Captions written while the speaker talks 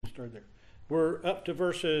started there. We're up to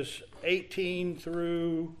verses 18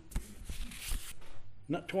 through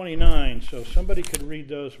 29, so somebody could read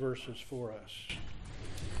those verses for us.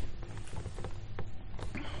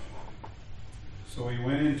 So he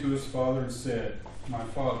went in to his father and said, "My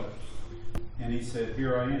father." And he said,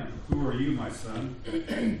 "Here I am. Who are you, my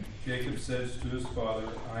son?" Jacob says to his father,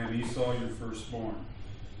 "I am Esau, your firstborn.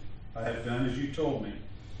 I have done as you told me.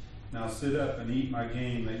 Now sit up and eat my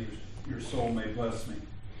game, that your soul may bless me."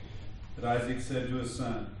 But Isaac said to his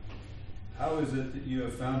son, "How is it that you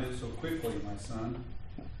have found it so quickly, my son?"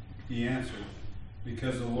 He answered,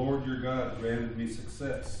 "Because the Lord your God granted me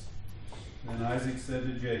success." Then Isaac said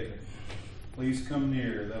to Jacob, "Please come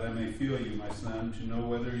near, that I may feel you, my son, to know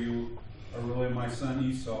whether you are really my son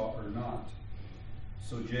Esau or not."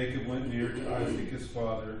 So Jacob went near to Isaac his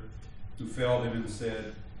father, who felt him and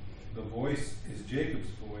said, "The voice is Jacob's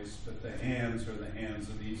voice, but the hands are the hands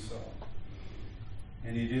of Esau."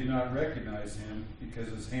 And he did not recognize him, because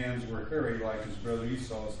his hands were hairy like his brother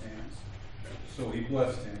Esau's hands. So he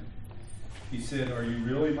blessed him. He said, "Are you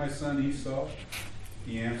really my son Esau?"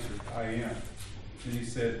 He answered, "I am." Then he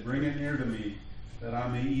said, "Bring it near to me, that I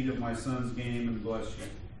may eat of my son's game and bless you."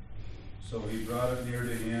 So he brought it near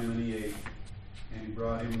to him, and he ate. And he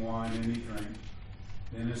brought him wine, and he drank.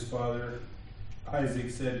 Then his father Isaac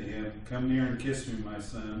said to him, "Come near and kiss me, my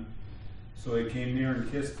son." So he came near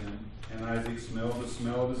and kissed him, and Isaac smelled the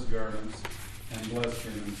smell of his garments, and blessed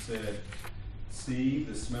him, and said, "See,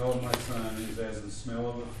 the smell of my son is as the smell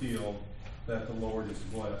of a field that the Lord has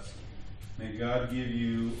blessed. May God give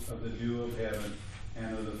you of the dew of heaven,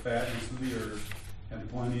 and of the fatness of the earth, and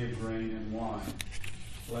plenty of grain and wine.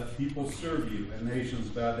 Let people serve you, and nations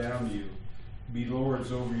bow down to you. Be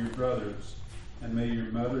lords over your brothers, and may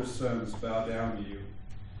your mother's sons bow down to you.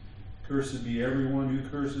 Cursed be everyone who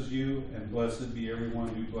curses you, and blessed be everyone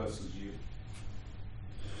who blesses you."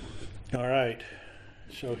 All right.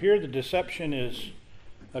 So here the deception is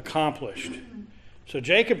accomplished. So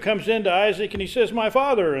Jacob comes into Isaac and he says, "My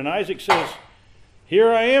father." And Isaac says,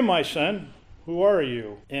 "Here I am, my son. Who are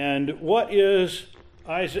you?" And what is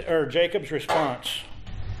Jacob's response?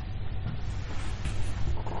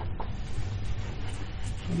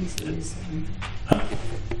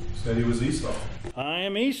 Said he was Esau. "I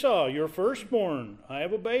am Esau, your firstborn. I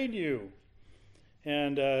have obeyed you.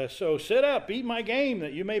 And so sit up, eat my game,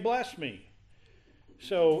 that you may bless me."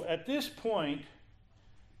 So at this point,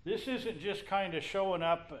 this isn't just kind of showing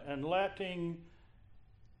up and letting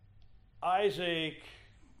Isaac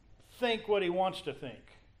think what he wants to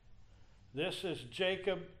think. This is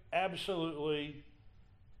Jacob absolutely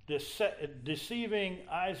deceiving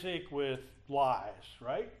Isaac with lies,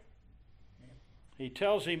 right? He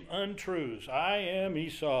tells him untruths. "I am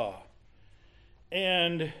Esau."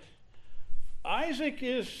 And Isaac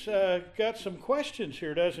is got some questions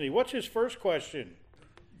here, doesn't he? What's his first question?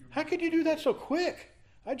 "How could you do that so quick?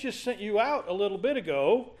 I just sent you out a little bit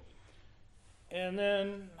ago." And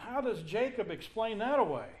then how does Jacob explain that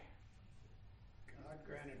away? God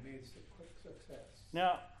granted me quick success.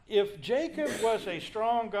 Now, if Jacob was a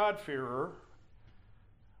strong God-fearer,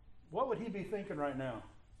 what would he be thinking right now?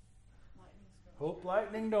 Hope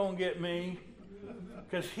lightning don't get me.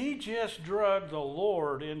 Because he just drugged the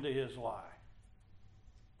Lord into his lie.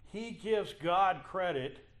 He gives God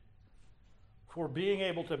credit for being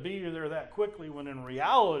able to be there that quickly, when in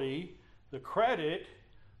reality, the credit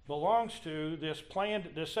belongs to this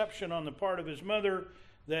planned deception on the part of his mother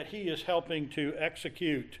that he is helping to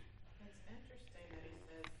execute. It's interesting that he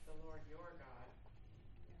says, "The Lord your God."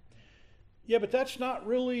 Yeah, but that's not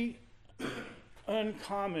really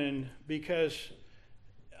uncommon, because,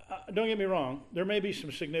 don't get me wrong, there may be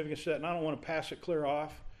some significance to that, and I don't want to pass it clear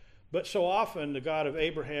off, but so often the God of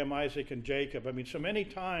Abraham, Isaac, and Jacob, so many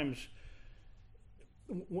times,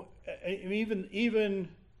 even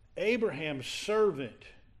Abraham's servant,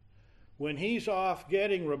 when he's off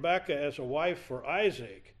getting Rebekah as a wife for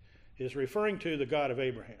Isaac, is referring to the God of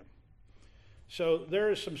Abraham. So there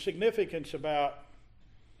is some significance about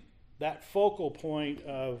that focal point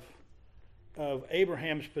of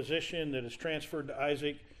Abraham's position that is transferred to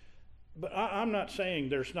Isaac. But I'm not saying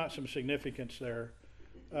there's not some significance there.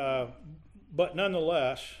 But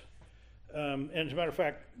nonetheless, and as a matter of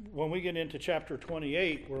fact, when we get into chapter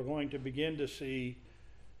 28, we're going to begin to see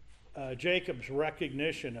Jacob's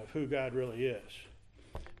recognition of who God really is.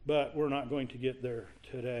 But we're not going to get there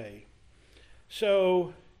today.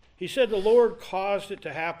 So he said the Lord caused it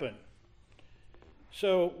to happen.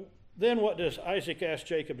 So then what does Isaac ask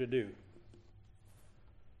Jacob to do?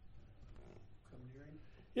 Come near him.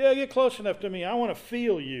 Yeah, get close enough to me. I want to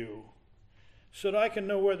feel you so that I can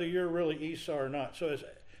know whether you're really Esau or not. So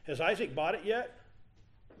has Isaac bought it yet?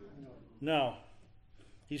 No.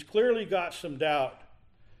 He's clearly got some doubt.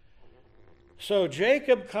 So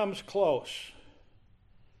Jacob comes close.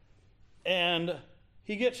 And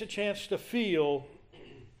he gets a chance to feel,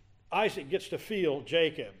 Isaac gets to feel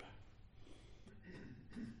Jacob.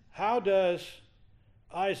 How does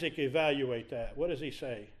Isaac evaluate that? What does he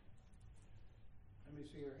say? Let me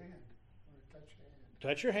see your hand. I want to touch your hand.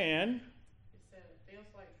 Touch your hand. He said it feels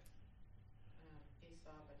like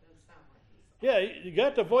Esau, but it doesn't sound like Esau. Yeah, you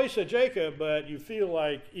got the voice of Jacob, but you feel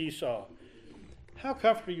like Esau. How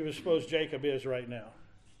comfortable do you suppose Jacob is right now?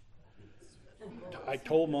 I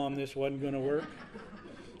told Mom this wasn't going to work.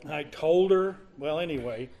 I told her. Well,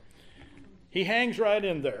 anyway, he hangs right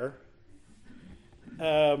in there.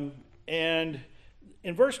 And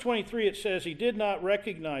in verse 23, it says he did not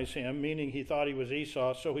recognize him, meaning he thought he was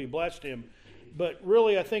Esau, so he blessed him. But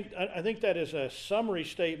really, I think that is a summary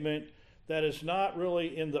statement that is not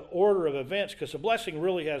really in the order of events, because the blessing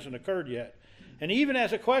really hasn't occurred yet. And even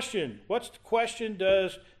as a question, what question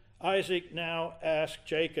does Isaac now ask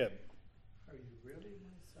Jacob? Are you really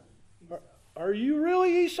my son, Esau? Are you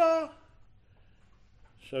really Esau?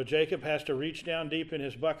 So Jacob has to reach down deep in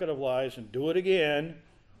his bucket of lies and do it again.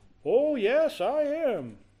 Oh, yes, I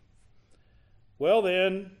am. Well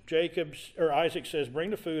then, Isaac says, bring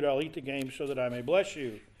the food, I'll eat the game so that I may bless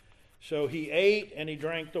you. So he ate and he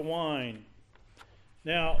drank the wine.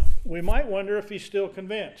 Now, we might wonder if he's still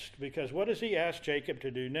convinced, because what does he ask Jacob to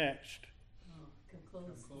do next? Oh, come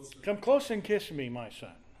close. Come close and kiss me, my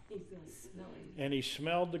son. He's going to smell him. And he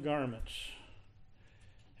smelled the garments.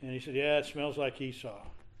 And he said, yeah, it smells like Esau.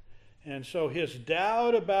 And so his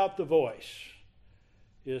doubt about the voice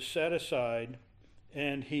is set aside,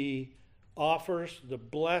 and he offers the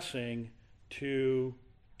blessing to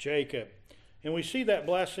Jacob. And we see that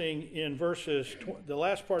blessing in verses, the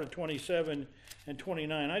last part of 27 and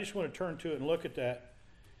 29. I just want to turn to it and look at that.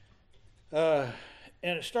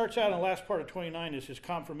 And it starts out in the last part of 29 is his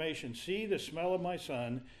confirmation. See, the smell of my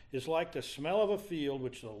son is like the smell of a field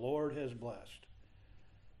which the Lord has blessed.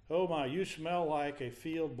 Oh my, you smell like a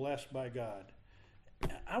field blessed by God.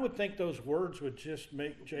 I would think those words would just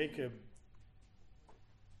make Jacob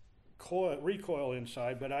recoil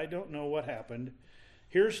inside, but I don't know what happened.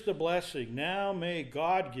 Here's the blessing. Now may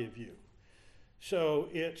God give you. So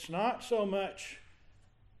it's not so much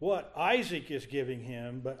what Isaac is giving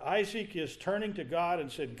him, but Isaac is turning to God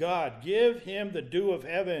and said, God, give him the dew of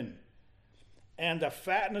heaven and the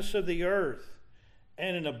fatness of the earth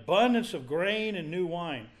and an abundance of grain and new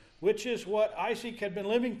wine, which is what Isaac had been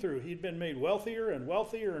living through. He'd been made wealthier and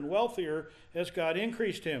wealthier and wealthier as God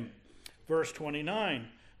increased him. Verse 29,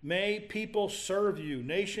 may people serve you,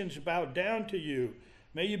 nations bow down to you.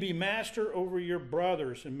 May you be master over your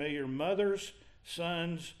brothers, and may your mother's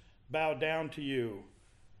sons bow down to you.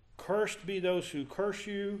 Cursed be those who curse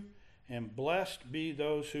you, and blessed be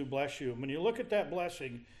those who bless you. When you look at that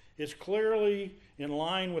blessing, it's clearly in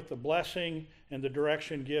line with the blessing and the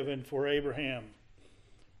direction given for Abraham.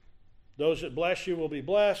 Those that bless you will be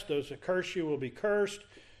blessed. Those that curse you will be cursed.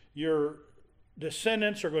 Your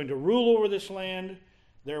descendants are going to rule over this land.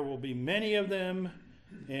 There will be many of them,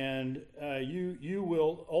 and you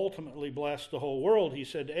will ultimately bless the whole world, he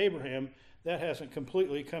said to Abraham. That hasn't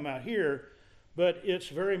completely come out here, but it's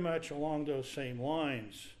very much along those same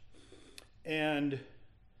lines. And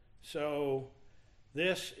so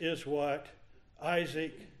this is what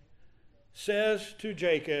Isaac says to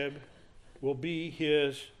Jacob will be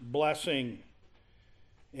his blessing.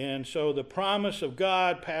 And so the promise of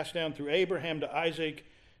God passed down through Abraham to Isaac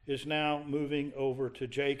is now moving over to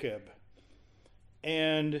Jacob.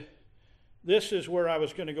 And this is where I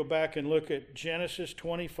was going to go back and look at Genesis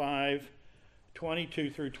 25,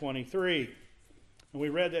 22 through 23. And we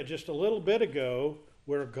read that just a little bit ago,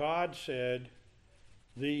 where God said,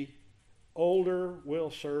 the older will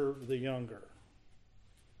serve the younger.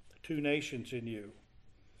 The two nations in you.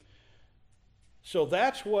 So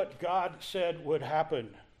that's what God said would happen.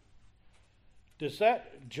 Does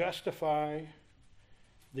that justify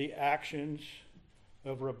the actions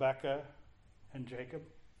of Rebekah and Jacob?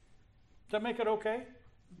 Does that make it okay?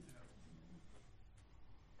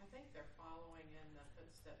 I think they're following in the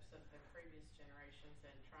footsteps of the previous generations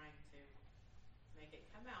and trying to make it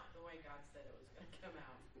come out the way God said it was going to come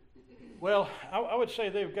out. Well, I would say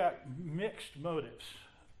they've got mixed motives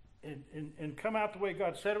and come out the way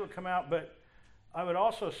God said it would come out, but I would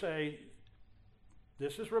also say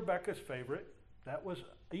this is Rebekah's favorite. That was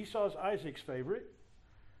Esau's Isaac's favorite.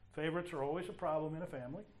 Favorites are always a problem in a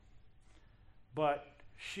family. But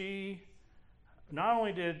she, not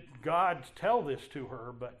only did God tell this to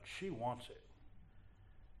her, but she wants it.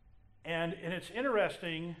 And it's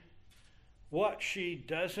interesting what she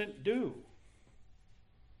doesn't do.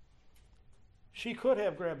 She could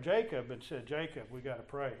have grabbed Jacob and said, Jacob, we got to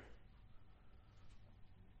pray.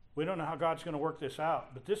 We don't know how God's going to work this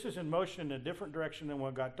out, but this is in motion in a different direction than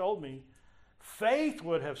what God told me. Faith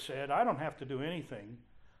would have said, I don't have to do anything.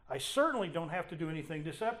 I certainly don't have to do anything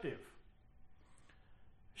deceptive.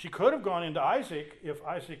 She could have gone into Isaac if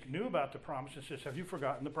Isaac knew about the promise and says, have you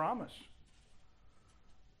forgotten the promise?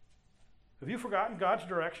 Have you forgotten God's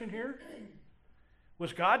direction here?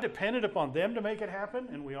 Was God dependent upon them to make it happen?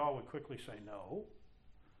 And we all would quickly say no.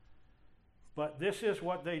 But this is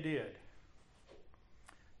what they did.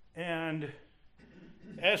 And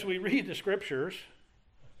as we read the scriptures,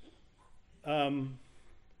 there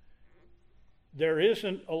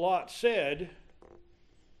isn't a lot said,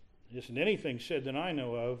 isn't anything said that I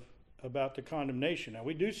know of, about the condemnation. Now,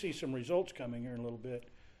 we do see some results coming here in a little bit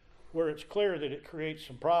where it's clear that it creates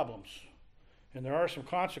some problems. And there are some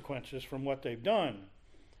consequences from what they've done.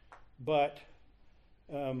 But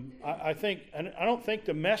I don't think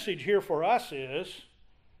the message here for us is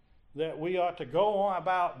that we ought to go on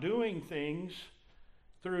about doing things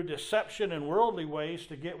through deception and worldly ways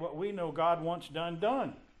to get what we know God wants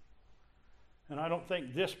done. And I don't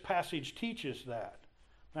think this passage teaches that.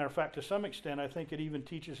 Matter of fact, to some extent, I think it even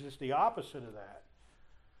teaches us the opposite of that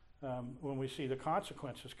when we see the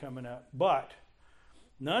consequences coming up. But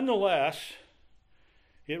nonetheless,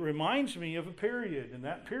 it reminds me of a period, and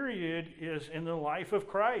that period is in the life of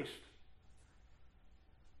Christ.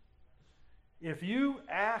 If you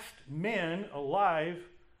asked men alive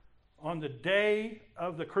on the day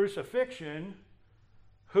of the crucifixion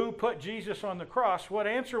who put Jesus on the cross, what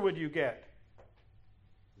answer would you get?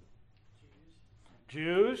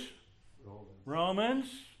 Jews, Romans,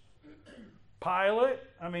 Pilate.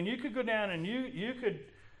 I mean, you could go down and you could,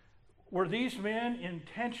 were these men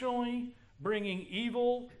intentionally bringing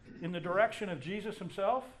evil in the direction of Jesus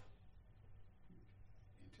himself?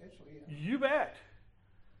 Intentionally, yeah. You bet.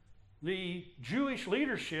 The Jewish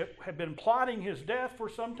leadership had been plotting his death for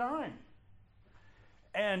some time.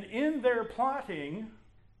 And in their plotting,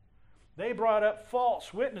 they brought up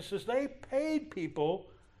false witnesses. They paid people,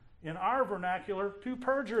 in our vernacular, to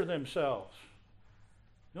perjure themselves.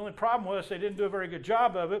 The only problem was they didn't do a very good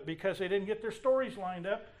job of it because they didn't get their stories lined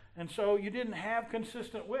up. And so you didn't have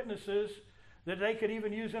consistent witnesses that they could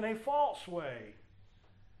even use in a false way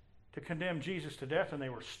to condemn Jesus to death, and they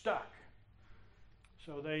were stuck.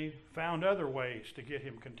 So they found other ways to get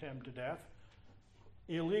him condemned to death.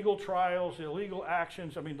 Illegal trials, illegal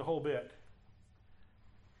actions, I mean the whole bit.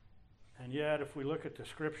 And yet, if we look at the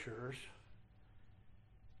scriptures,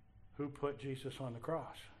 who put Jesus on the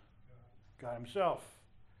cross? God himself.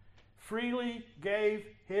 Freely gave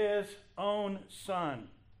his own son.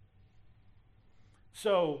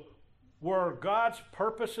 So, were God's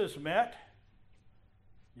purposes met?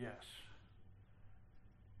 Yes.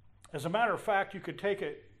 As a matter of fact, you could take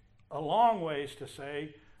it a long ways to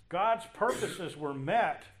say God's purposes were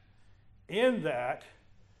met in that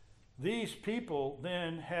these people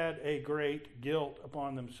then had a great guilt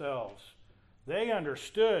upon themselves. They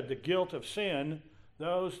understood the guilt of sin,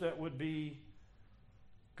 those that would be,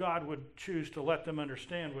 God would choose to let them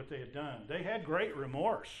understand what they had done. They had great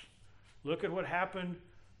remorse. Look at what happened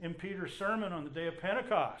in Peter's sermon on the day of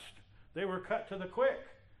Pentecost. They were cut to the quick.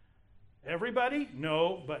 Everybody?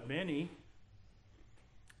 No, but many.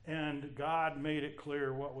 And God made it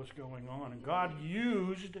clear what was going on. And God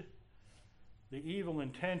used the evil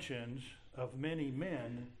intentions of many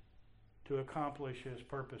men to accomplish his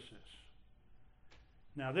purposes.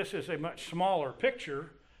 Now, this is a much smaller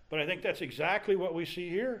picture, but I think that's exactly what we see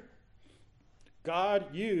here.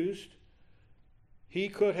 God used, he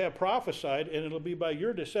could have prophesied, and it'll be by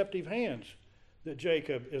your deceptive hands that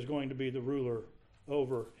Jacob is going to be the ruler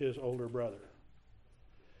over his older brother.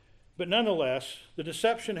 But nonetheless, the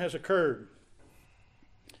deception has occurred.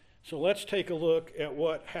 So let's take a look at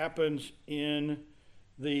what happens in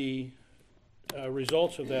the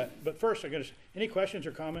results of that. But first, any questions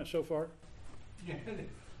or comments so far? Yeah,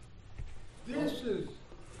 this is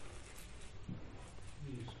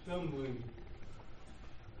the stumbling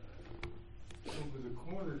over the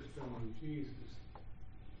cornerstone, Jesus.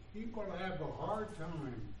 People have a hard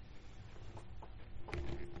time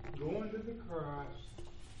going to the cross,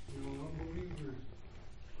 unbelievers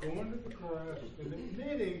going to the cross and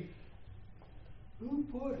admitting who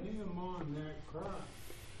put him on that cross.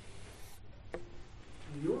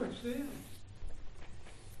 Your sins.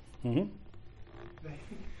 Mm-hmm.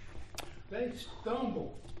 They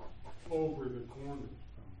stumble over the cornerstone.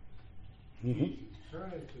 Mm-hmm. Jesus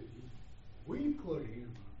Christ said, we put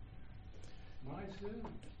him on my sin.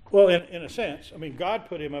 Well, in a sense, I mean, God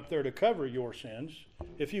put him up there to cover your sins.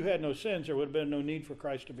 If you had no sins, there would have been no need for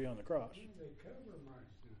Christ to be on the cross. They cover my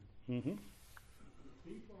sin. Mm-hmm.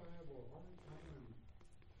 People have a hard time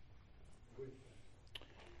with that.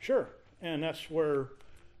 Sure, and that's where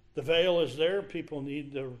the veil is there. People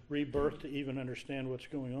need the rebirth to even understand what's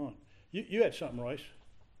going on. You had something, Royce.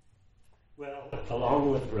 Well,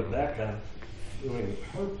 along with Rebecca doing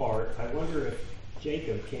her part, I wonder if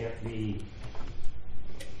Jacob didn't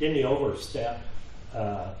he overstep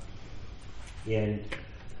in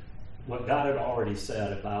what God had already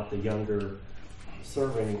said about the younger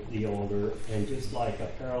serving the older, and just like a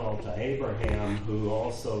parallel to Abraham, who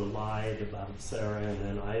also lied about Sarah, and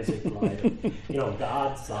then Isaac lied.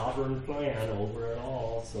 God's sovereign plan over it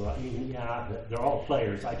all. So I mean, yeah, they're all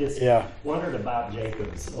players. I just wondered about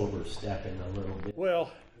Jacob's overstepping a little bit.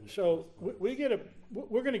 Well, so we're going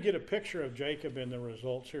to get a picture of Jacob in the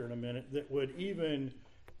results here in a minute that would even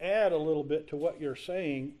add a little bit to what you're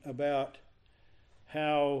saying about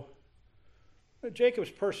how Jacob's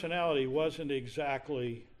personality wasn't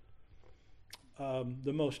exactly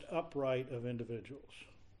the most upright of individuals.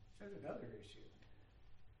 There's another issue.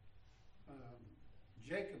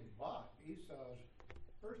 Jacob bought Esau's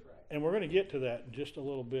birthright. And we're going to get to that in just a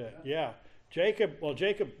little bit. Yeah. Jacob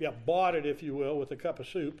bought it, if you will, with a cup of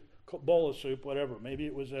soup, bowl of soup, whatever. Maybe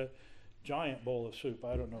it was a giant bowl of soup.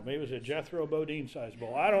 I don't know. Maybe it was a Jethro Bodine size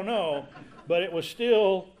bowl. I don't know. But it was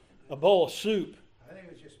still a bowl of soup. I think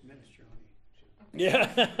it was just minestrone.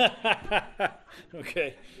 Yeah.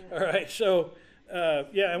 Okay. All right. So,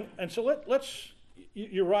 and so let's.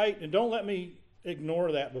 You're right, and don't let me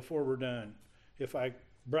ignore that before we're done. If I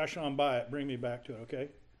brush on by it, bring me back to it. Okay.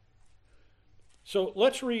 So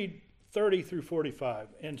let's read 30 through 45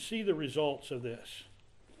 and see the results of this.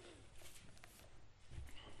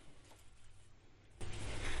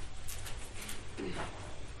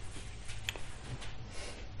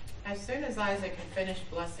 As soon as Isaac had finished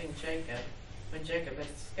blessing Jacob, when Jacob had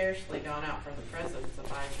scarcely gone out from the presence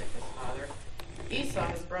of Isaac his father, Esau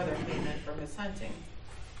his brother came in from his hunting.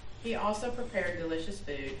 He also prepared delicious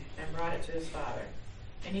food and brought it to his father.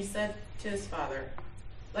 And he said to his father,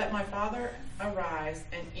 "Let my father arise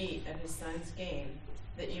and eat of his son's game,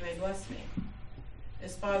 that you may bless me."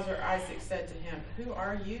 His father Isaac said to him, "Who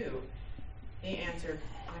are you?" He answered,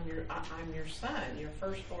 I'm your son, your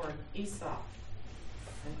firstborn, Esau."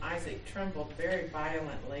 And Isaac trembled very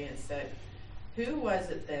violently and said, "Who was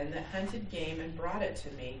it then that hunted game and brought it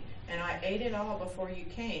to me? And I ate it all before you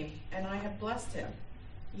came, and I have blessed him.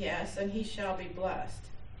 Yes, and he shall be blessed."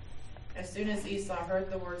 As soon as Esau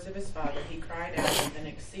heard the words of his father, he cried out with an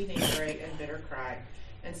exceeding great and bitter cry,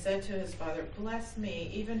 and said to his father, "Bless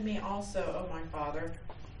me, even me also, O my father."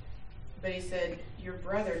 But he said, "Your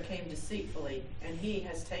brother came deceitfully, and he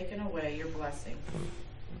has taken away your blessing."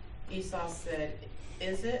 Esau said,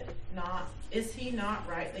 Is he not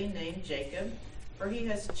rightly named Jacob? For he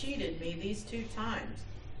has cheated me these 2 times.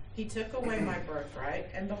 He took away my birthright,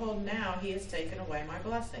 and behold, now he has taken away my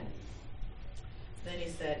blessing. Then he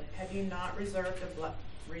said, "Have you not reserved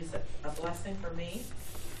a blessing for me?"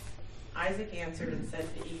 Isaac answered and said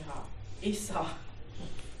to Esau,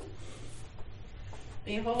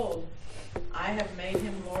 "Behold, I have made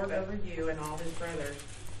him lord over you and all his brothers.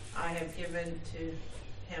 I have given to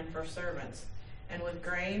him for servants, and with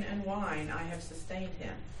grain and wine I have sustained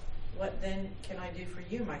him. What then can I do for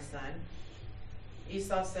you, my son?"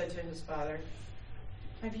 Esau said to his father,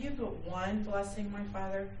 "Have you but one blessing, my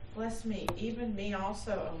father? Bless me, even me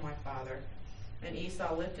also, O my father." And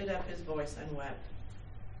Esau lifted up his voice and wept.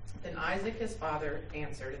 Then Isaac his father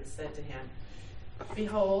answered and said to him,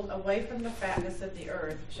 "Behold, away from the fatness of the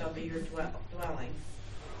earth shall be your dwelling,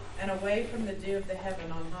 and away from the dew of the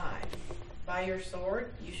heaven on high. By your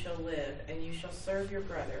sword you shall live, and you shall serve your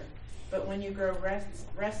brother. But when you grow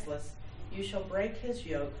restless, you shall break his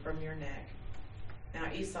yoke from your neck."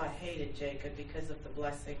 Now Esau hated Jacob because of the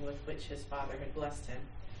blessing with which his father had blessed him.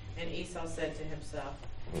 And Esau said to himself,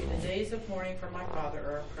 "The days of mourning for my father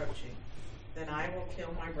are approaching. Then I will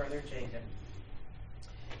kill my brother Jacob."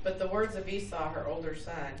 But the words of Esau, her older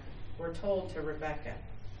son, were told to Rebekah.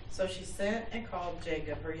 So she sent and called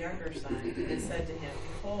Jacob, her younger son, and said to him,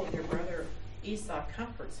 "Behold, your brother Esau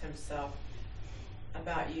comforts himself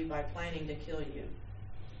about you by planning to kill you.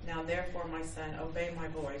 Now therefore, my son, obey my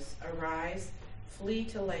voice. Arise, flee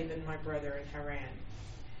to Laban my brother in Haran,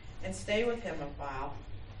 and stay with him a while,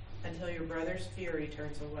 until your brother's fury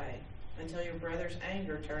turns away, until your brother's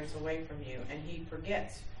anger turns away from you, and he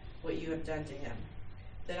forgets what you have done to him.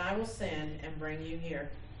 Then I will send and bring you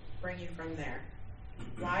from there.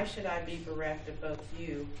 Why should I be bereft of both of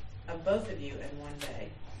you in one day?"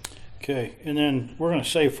 Okay, and then we're going to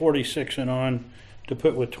say 46 and on to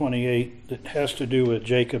put with 28 that has to do with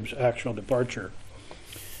Jacob's actual departure.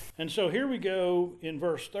 And so here we go in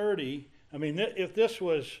verse 30. I mean, if this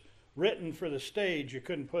was written for the stage, you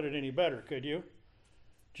couldn't put it any better, could you?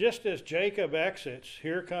 Just as Jacob exits,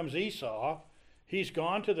 here comes Esau. He's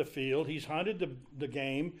gone to the field. He's hunted the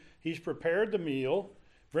game. He's prepared the meal,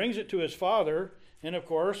 brings it to his father. And of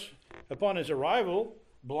course, upon his arrival,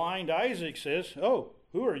 blind Isaac says, "Oh,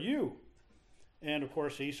 who are you?" And of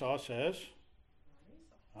course, Esau says,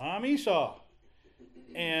 "I'm Esau."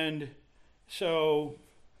 And so,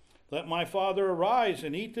 "Let my father arise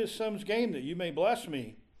and eat this son's game that you may bless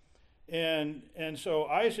me." And so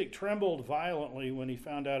Isaac trembled violently when he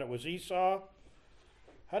found out it was Esau.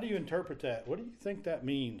 How do you interpret that? What do you think that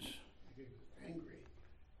means? He was angry,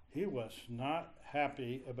 He was not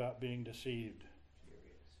happy about being deceived.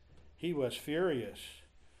 furious. He was furious.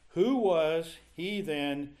 Who was he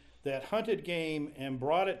then that hunted game and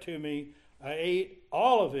brought it to me? I ate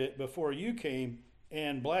all of it before you came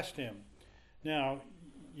and blessed him. Now,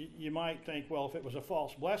 you might think, well, if it was a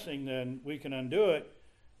false blessing, then we can undo it.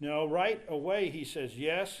 No, right away he says,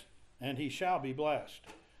 yes, and he shall be blessed.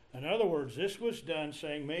 In other words, this was done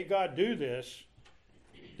saying, may God do this.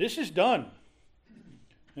 This is done.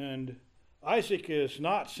 And Isaac is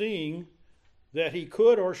not seeing that he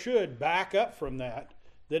could or should back up from that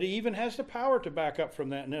he even has the power to back up from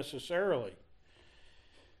that necessarily.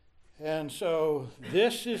 And so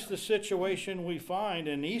this is the situation we find.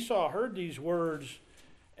 And Esau heard these words,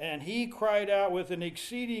 and he cried out with an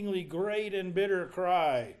exceedingly great and bitter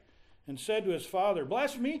cry, and said to his father,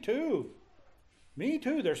 "Bless me too. Me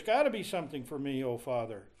too. There's got to be something for me, O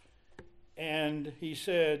father." And he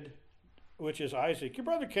said, which is Isaac, "Your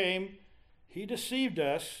brother came. He deceived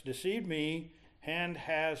us, deceived me, and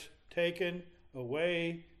has taken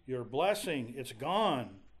away your blessing." It's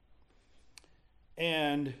gone.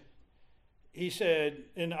 And he said,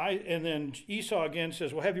 and then Esau again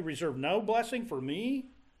says, "Well, have you reserved no blessing for me?"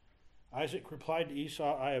 Isaac replied to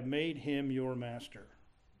Esau, "I have made him your master.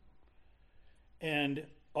 And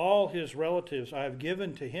all his relatives I have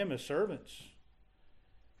given to him as servants.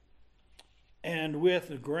 And with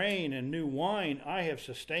the grain and new wine I have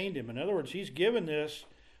sustained him." In other words, he's given this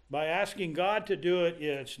by asking God to do it.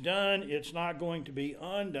 It's done. It's not going to be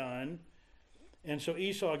undone. And so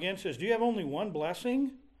Esau again says, "Do you have only one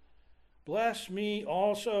blessing? Bless me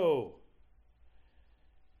also."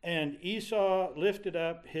 And Esau lifted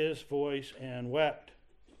up his voice and wept.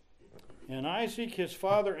 And Isaac his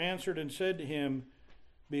father answered and said to him,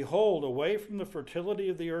 "Behold, away from the fertility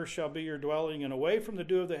of the earth shall be your dwelling, and away from the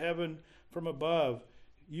dew of the heaven from above.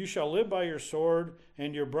 You shall live by your sword,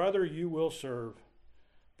 and your brother you will serve.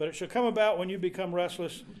 But it shall come about when you become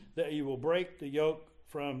restless that you will break the yoke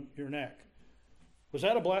from your neck." Was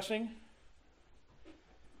that a blessing?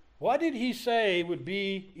 What did he say would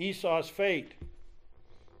be Esau's fate?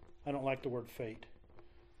 I don't like the word fate.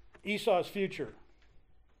 Esau's future.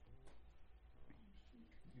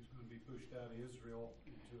 He's going to be pushed out of Israel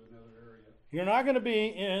into another area. You're not going to be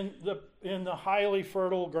in the highly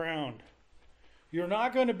fertile ground. You're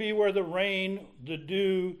not going to be where the rain, the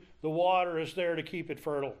dew, the water is there to keep it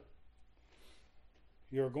fertile.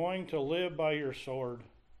 You're going to live by your sword.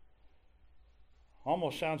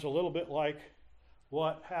 Almost sounds a little bit like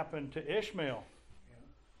what happened to Ishmael.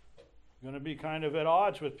 Going to be kind of at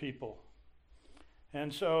odds with people.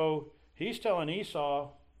 And so he's telling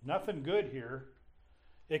Esau, nothing good here,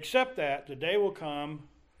 except that the day will come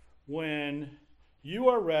when you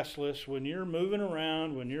are restless, when you're moving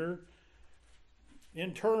around, when you're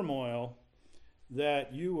in turmoil,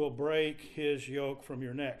 that you will break his yoke from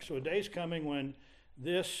your neck. So a day's coming when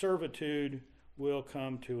this servitude will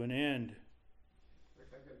come to an end.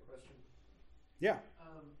 Rick, I've got a question. Yeah.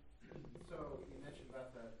 So you mentioned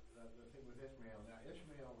about the thing with Ishmael. Now,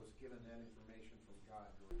 Ishmael was given that information from God.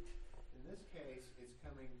 In this case, it's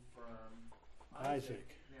coming from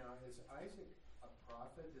Isaac. Now, is Isaac a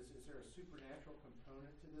prophet? Is there a supernatural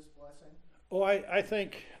component to this blessing? Oh, I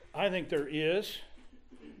think there is.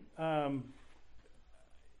 I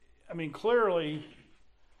mean, clearly,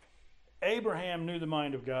 Abraham knew the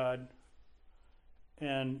mind of God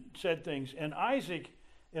and said things. And Isaac,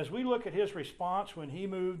 as we look at his response when he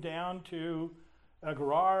moved down to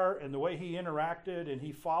Gerar and the way he interacted and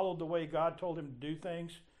he followed the way God told him to do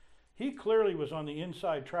things, he clearly was on the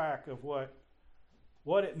inside track of what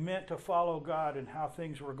it meant to follow God and how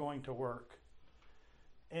things were going to work.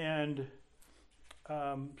 And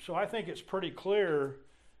so I think it's pretty clear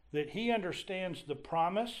that he understands the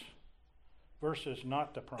promise versus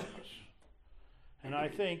not the promise. And I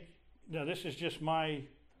think, now this is just my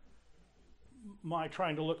my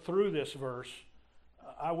trying to look through this verse.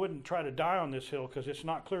 I wouldn't try to die on this hill because it's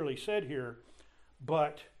not clearly said here,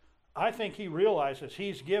 but I think he realizes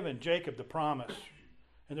he's given Jacob the promise,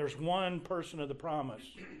 and there's one person of the promise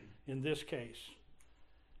in this case.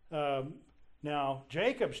 Now,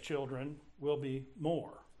 Jacob's children will be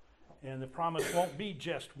more, and the promise won't be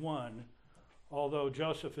just one, although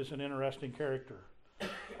Joseph is an interesting character.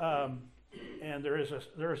 And there is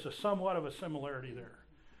a somewhat of a similarity there.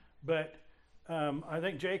 But I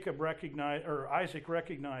think Isaac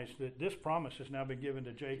recognized that this promise has now been given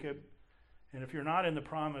to Jacob, and if you're not in the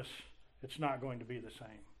promise, it's not going to be the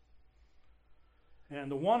same.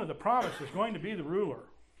 And the one of the promise is going to be the ruler.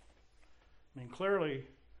 I mean, clearly,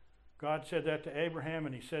 God said that to Abraham,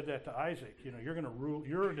 and he said that to Isaac. You know, you're going to rule,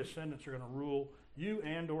 your descendants are going to rule, you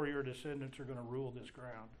and or your descendants are going to rule this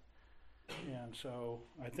ground. And so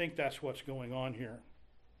I think that's what's going on here.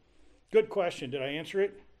 Good question. Did I answer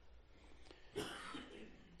it?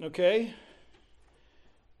 Okay.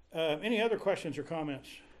 Any other questions or comments?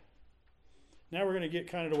 Now we're going to get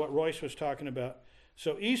kind of to what Royce was talking about.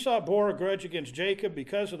 So Esau bore a grudge against Jacob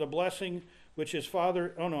because of the blessing which his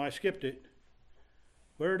father... Oh, no, I skipped it.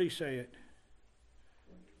 Where did he say it?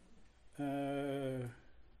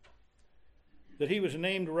 That he was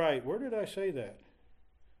named right. Where did I say that?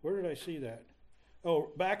 Where did I see that?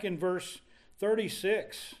 Oh, back in verse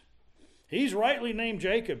 36. He's rightly named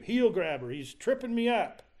Jacob, heel grabber. He's tripping me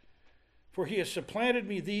up, for he has supplanted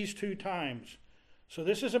me these 2 times. So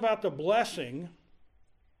this is about the blessing.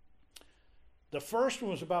 The first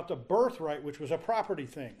one was about the birthright, which was a property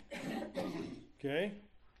thing. Okay?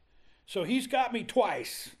 So he's got me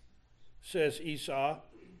twice, says Esau.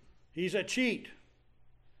 He's a cheat.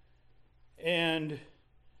 And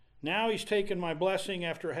now he's taken my blessing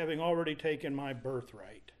after having already taken my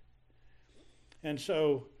birthright. And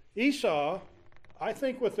so Esau, I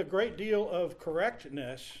think with a great deal of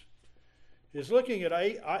correctness, is looking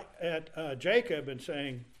at Jacob and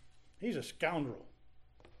saying, he's a scoundrel.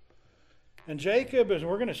 And Jacob, as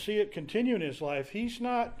we're going to see it continue in his life, he's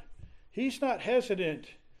not hesitant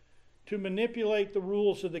to manipulate the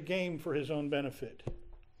rules of the game for his own benefit.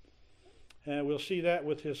 And we'll see that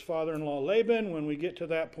with his father-in-law Laban. When we get to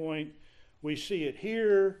that point, we see it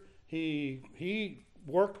here. He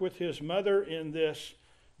worked with his mother in this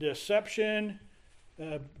deception.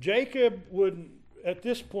 Jacob would, at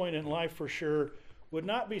this point in life for sure, would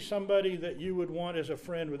not be somebody that you would want as a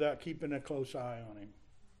friend without keeping a close eye on him.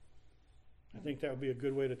 I think that would be a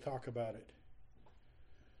good way to talk about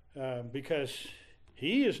it. Because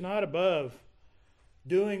he is not above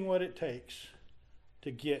doing what it takes to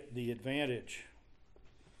get the advantage.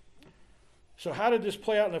 So how did this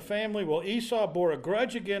play out in the family? Well, Esau bore a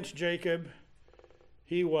grudge against Jacob.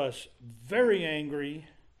 He was very angry,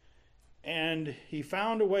 and he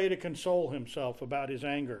found a way to console himself about his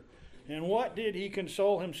anger. And what did he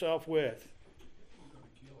console himself with?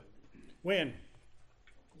 When?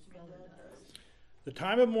 The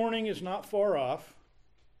time of mourning is not far off.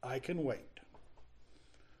 I can wait.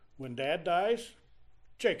 When Dad dies,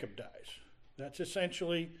 Jacob dies. That's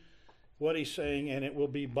essentially what he's saying, and it will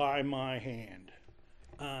be by my hand.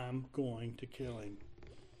 I'm going to kill him.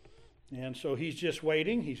 And so he's just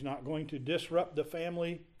waiting. He's not going to disrupt the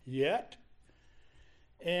family yet.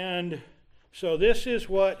 And so this is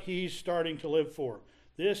what he's starting to live for.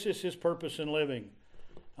 This is his purpose in living.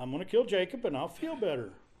 I'm going to kill Jacob and I'll feel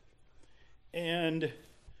better. And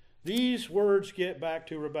these words get back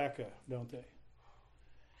to Rebekah, don't they?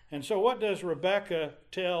 And so what does Rebekah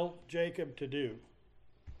tell Jacob to do?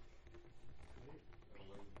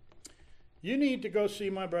 You need to go see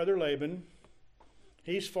my brother Laban.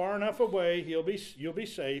 He's far enough away. You'll be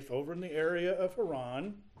safe over in the area of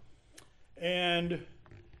Haran. And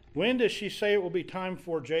when does she say it will be time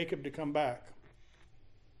for Jacob to come back?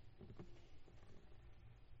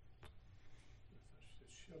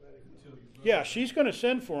 Yeah, she's going to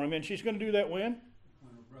send for him, and she's going to do that when?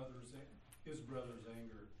 When his brother's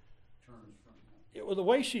anger turns from him. Well, the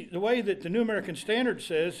way that the New American Standard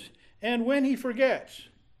says, and when he forgets.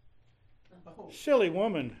 Oh. Silly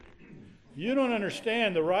woman. You don't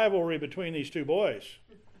understand the rivalry between these two boys.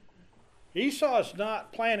 Esau's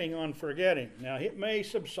not planning on forgetting. Now, it may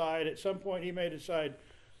subside. At some point, he may decide,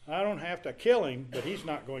 I don't have to kill him, but he's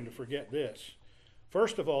not going to forget this.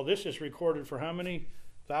 First of all, this is recorded for how many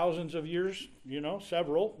thousands of years?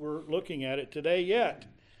 Several. We're looking at it today yet.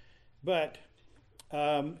 But,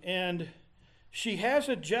 and she has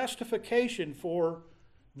a justification for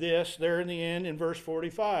this there in the end in verse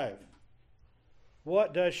 45.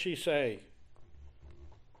 What does she say?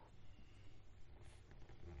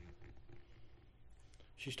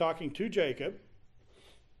 She's talking to Jacob.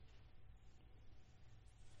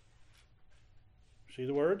 See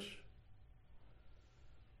the words?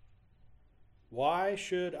 Why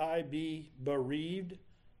should I be bereaved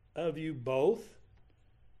of you both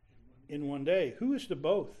in one day? Who is the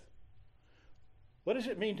both? What does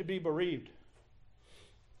it mean to be bereaved?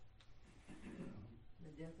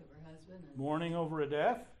 The death of her husband and, Mourning over a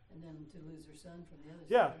death? and then to lose her son from the other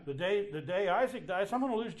Yeah, side. the day Isaac dies, I'm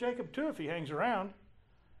going to lose Jacob too if he hangs around.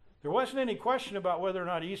 There wasn't any question about whether or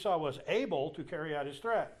not Esau was able to carry out his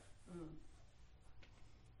threat. Mm.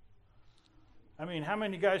 I mean, how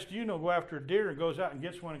many guys do you know go after a deer and goes out and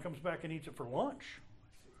gets one and comes back and eats it for lunch?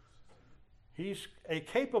 He's a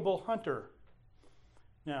capable hunter.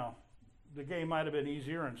 Now, the game might have been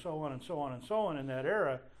easier and so on and so on and so on in that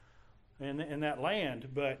era, in that land,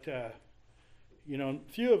 but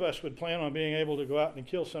few of us would plan on being able to go out and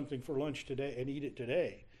kill something for lunch today and eat it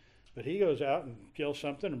today. But he goes out and kills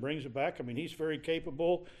something and brings it back. I mean, he's very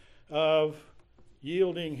capable of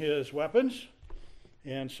yielding his weapons.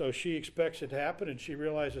 And so she expects it to happen, and she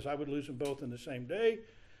realizes I would lose them both in the same day.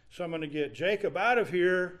 So I'm going to get Jacob out of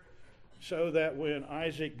here so that when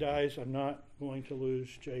Isaac dies, I'm not going to lose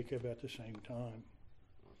Jacob at the same time.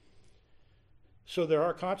 So there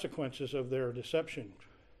are consequences of their deception.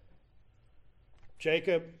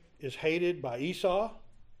 Jacob is hated by Esau.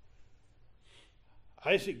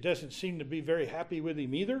 Isaac doesn't seem to be very happy with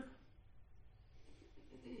him either.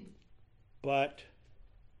 But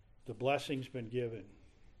the blessing's been given.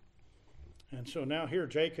 And so now here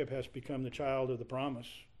Jacob has become the child of the promise.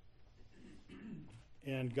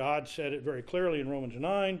 And God said it very clearly in Romans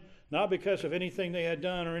 9, not because of anything they had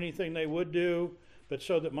done or anything they would do, but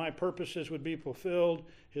so that my purposes would be fulfilled.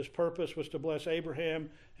 His purpose was to bless Abraham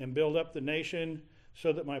and build up the nation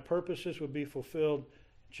so that my purposes would be fulfilled.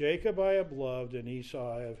 Jacob I have loved and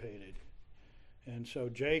Esau I have hated. And so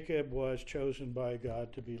Jacob was chosen by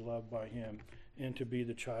God to be loved by him and to be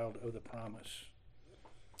the child of the promise.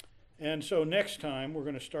 And so next time we're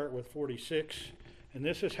going to start with 46. And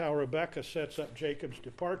this is how Rebekah sets up Jacob's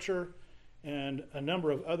departure and a number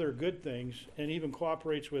of other good things, and even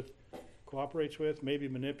cooperates with, maybe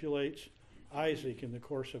manipulates Isaac in the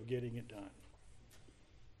course of getting it done.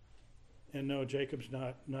 And no, Jacob's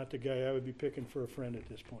not the guy I would be picking for a friend at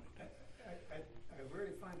this point. I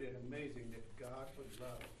really find it amazing that God would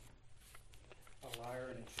love a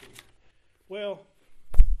liar and a cheat. Well,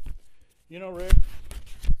 Rick,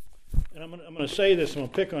 and I'm going to say this, I'm going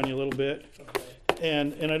to pick on you a little bit,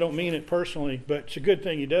 Okay. and I don't mean it personally, but it's a good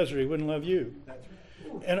thing he does or he wouldn't love you. That's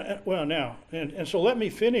right. And so let me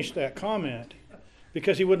finish that comment,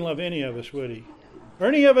 because he wouldn't love any of us, would he? Are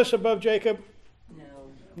any of us above Jacob? No.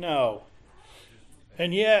 No.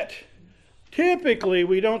 And yet, typically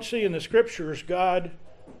we don't see in the scriptures God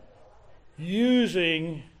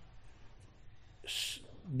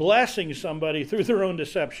blessing somebody through their own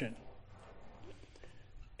deception.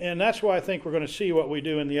 And that's why I think we're going to see what we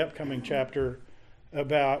do in the upcoming chapter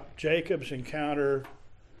about Jacob's encounter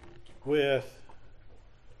with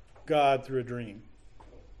God through a dream.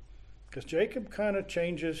 Because Jacob kind of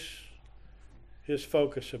changes his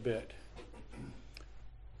focus a bit.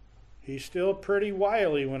 He's still pretty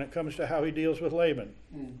wily when it comes to how he deals with Laban.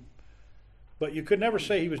 But you could never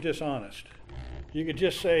say he was dishonest. You could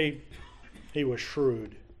just say he was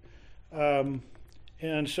shrewd. And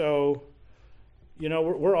so,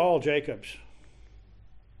 we're all Jacobs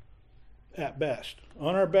at best.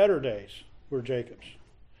 On our better days, we're Jacobs.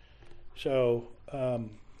 So,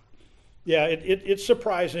 it's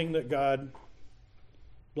surprising that God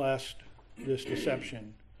blessed this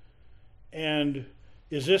deception. And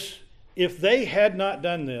if they had not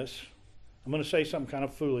done this, I'm going to say something kind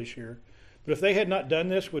of foolish here, but if they had not done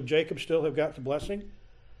this, would Jacob still have got the blessing?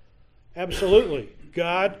 Absolutely.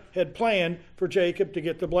 God had planned for Jacob to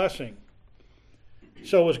get the blessing.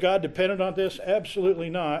 So was God dependent on this? Absolutely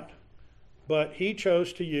not. But he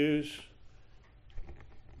chose to use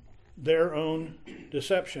their own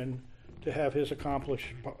deception to have his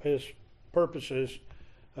purposes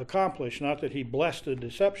accomplished. Not that he blessed the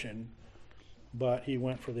deception, but he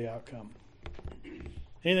went for the outcome.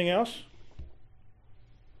 Anything else?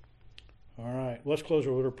 All right, let's close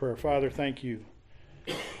our word of prayer. Father, thank you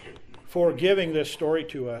for giving this story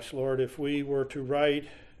to us, Lord. If we were to write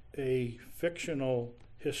a fictional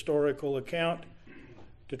historical account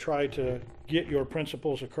to try to get your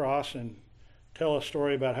principles across and tell a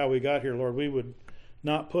story about how we got here, Lord, we would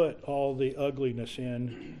not put all the ugliness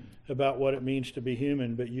in about what it means to be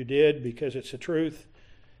human, but you did, because it's the truth.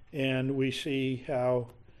 And we see how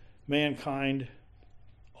mankind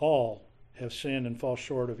all have sinned and fall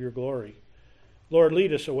short of your glory. Lord,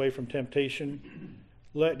 lead us away from temptation.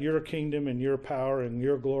 Let your kingdom and your power and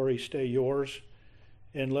your glory stay yours.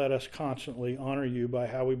 and let us constantly honor you by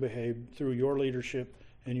how we behave through your leadership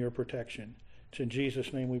and your protection. It's in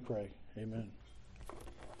Jesus' name we pray. Amen.